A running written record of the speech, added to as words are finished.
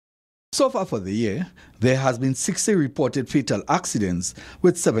So far for the year, there has been 60 reported fatal accidents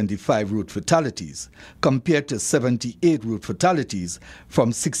with 75 road fatalities, compared to 78 road fatalities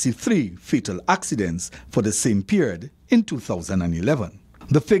from 63 fatal accidents for the same period in 2011.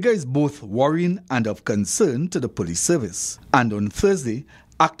 The figure is both worrying and of concern to the police service. And on Thursday,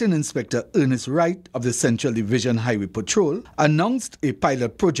 Acting Inspector Ernest Wright of the Central Division Highway Patrol announced a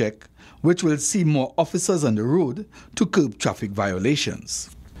pilot project which will see more officers on the road to curb traffic violations.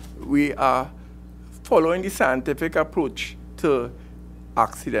 We are following the scientific approach to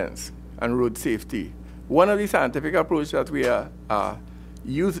accidents and road safety. One of the scientific approaches that we are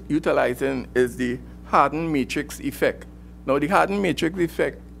utilizing is the hardened matrix effect. Now, the hardened matrix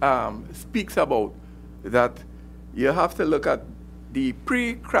effect speaks about that you have to look at the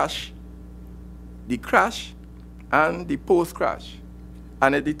pre-crash, the crash, and the post-crash.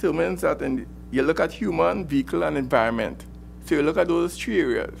 And it determines that you look at human, vehicle, and environment. So you look at those three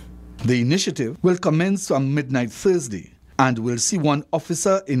areas. The initiative will commence on midnight Thursday and will see one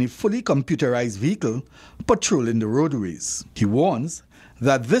officer in a fully computerized vehicle patrolling the roadways. He warns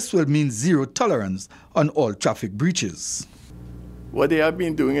that this will mean zero tolerance on all traffic breaches. What they have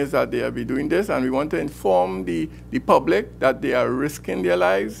been doing is that they have been doing this, and we want to inform the public that they are risking their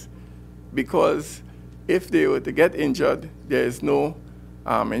lives, because if they were to get injured, there is no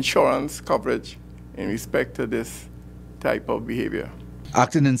insurance coverage in respect to this type of behavior.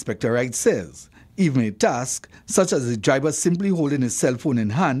 Acting Inspector Wright says even a task such as the driver simply holding his cell phone in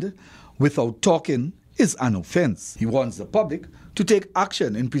hand without talking is an offense. He wants the public to take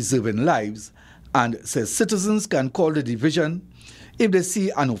action in preserving lives and says citizens can call the division if they see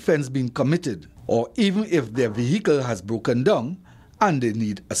an offense being committed, or even if their vehicle has broken down and they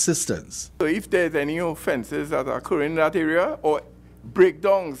need assistance. So if there's any offenses that occur in that area, or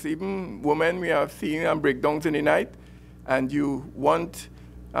breakdowns, even women we have seen breakdowns in the night, and you want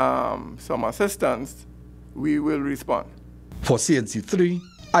some assistance, we will respond. For CNC3,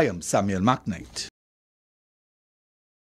 I am Samuel McKnight.